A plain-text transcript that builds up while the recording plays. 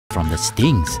from the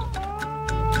stings.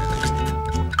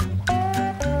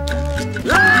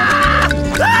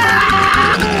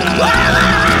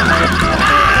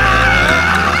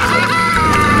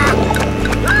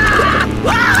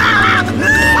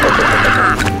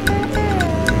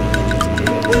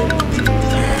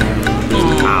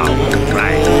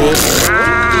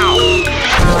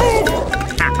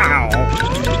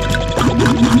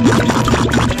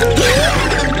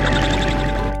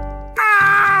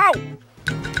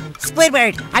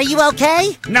 Squidward, are you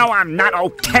okay? No, I'm not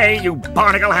okay, you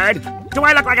barnacle head. Do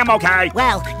I look like I'm okay?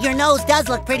 Well, your nose does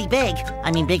look pretty big.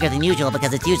 I mean, bigger than usual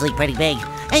because it's usually pretty big.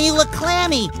 And you look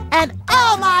clammy. And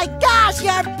oh my gosh,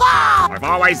 you're bald! I've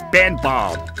always been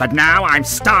bald, but now I'm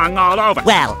stung all over.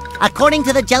 Well, according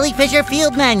to the Jellyfish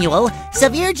Field Manual,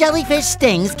 severe jellyfish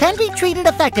stings can be treated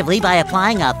effectively by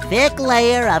applying a thick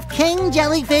layer of king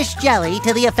jellyfish jelly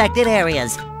to the affected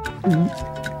areas.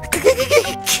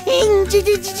 King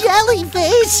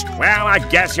jellyfish? Well, I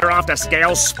guess you're off to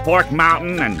scale Spork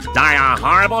Mountain and die a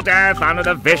horrible death under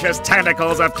the vicious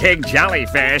tentacles of King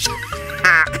Jellyfish.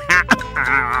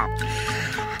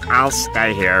 I'll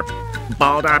stay here,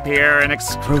 balled up here in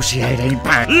excruciating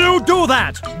pain. You do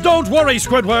that! Don't worry,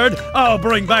 Squidward. I'll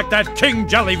bring back that King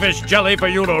Jellyfish jelly for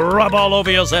you to rub all over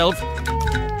yourself.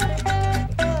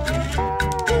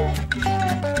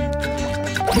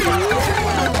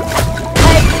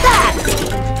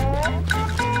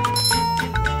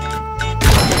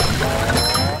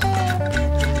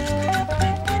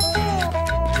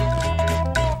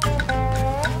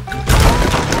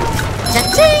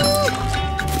 Cha-ching!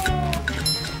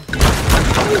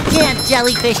 You can't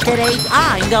jellyfish today.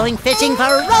 I'm going fishing for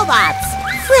robots.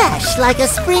 Fresh like a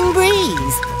spring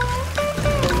breeze.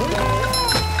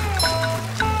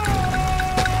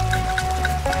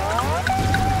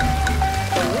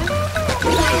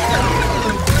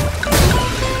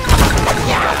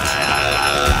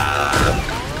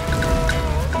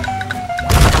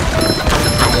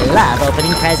 I love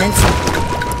opening presents.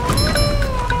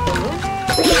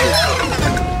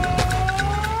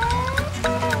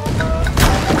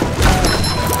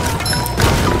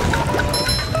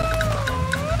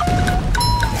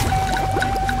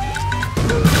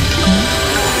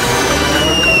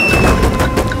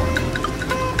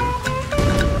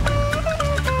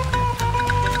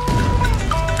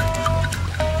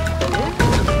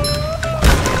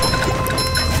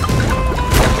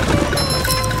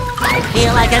 I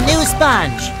feel like a new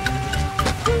sponge.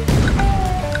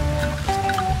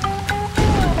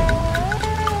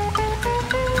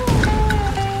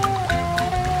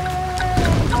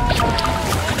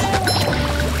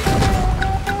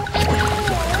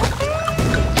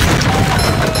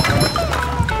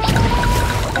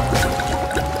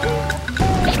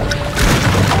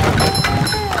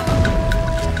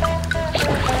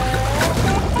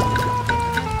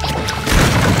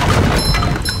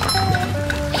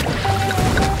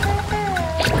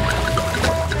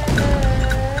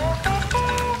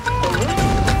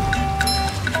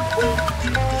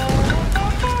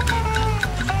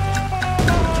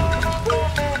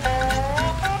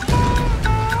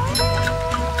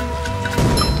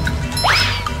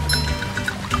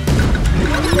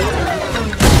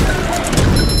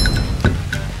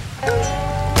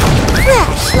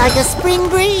 Like a spring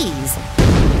breeze.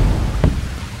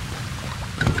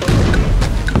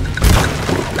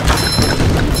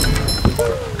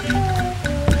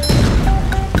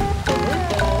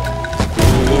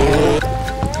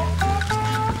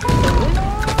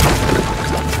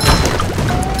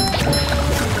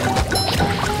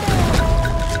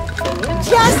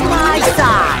 Just my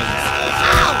size.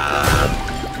 Ow.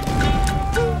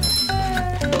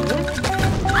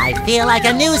 I feel like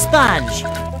a new sponge.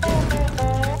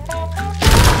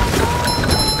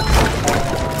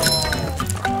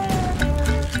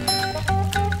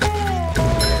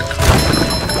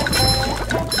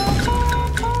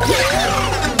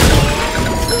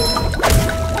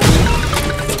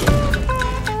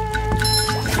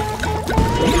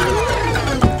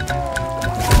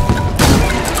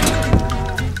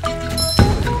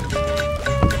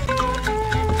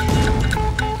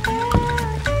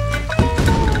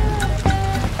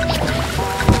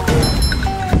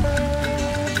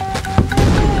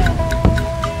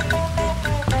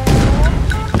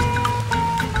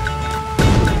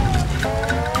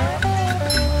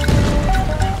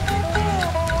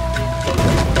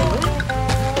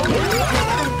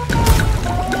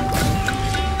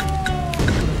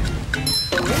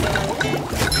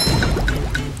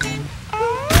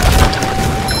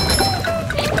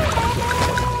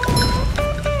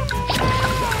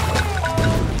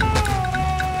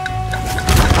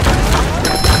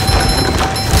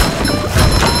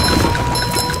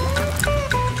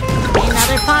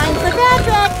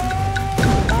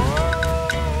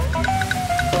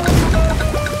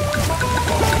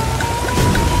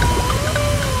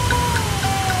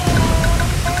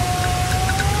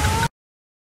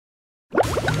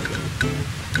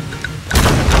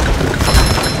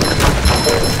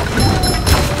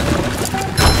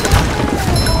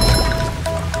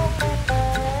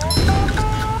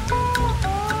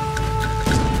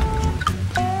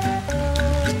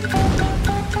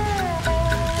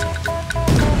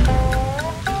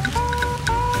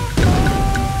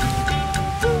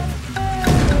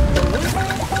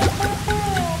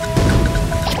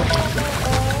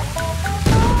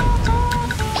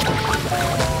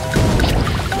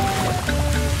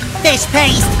 Fish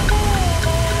paste!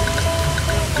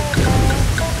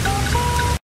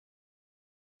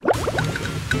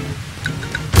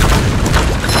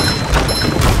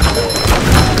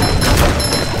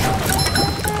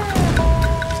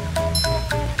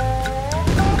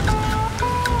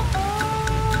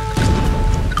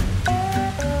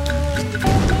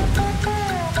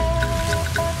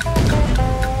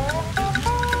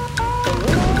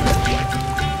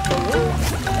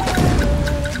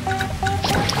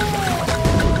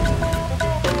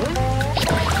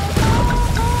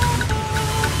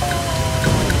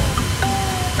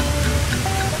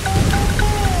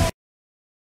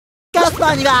 Go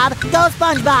Spongebob! Go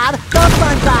Spongebob! Go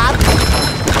Spongebob!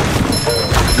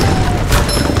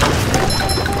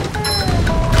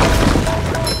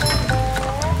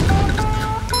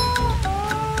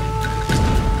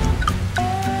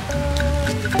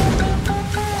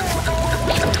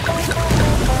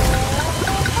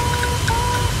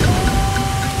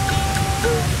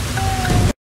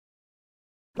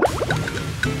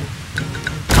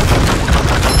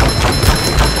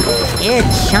 It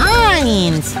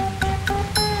shines!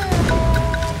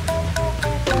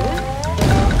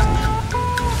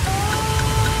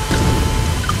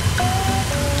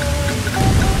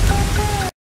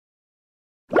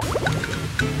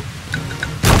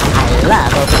 I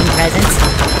love opening presents.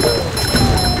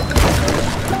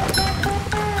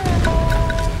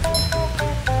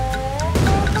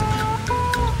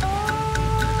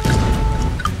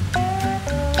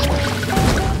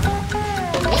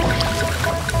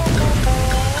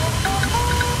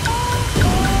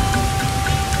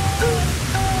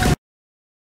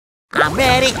 I'm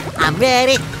ready, I'm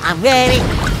ready, I'm ready.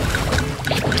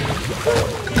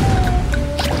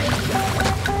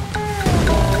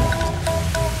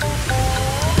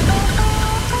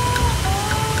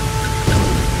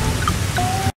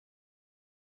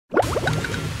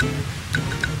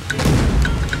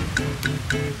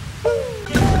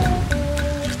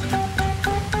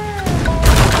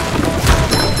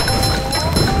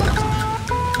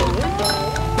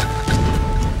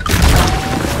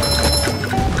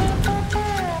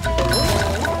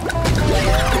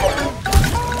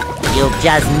 You've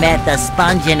just met the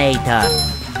Sponginator.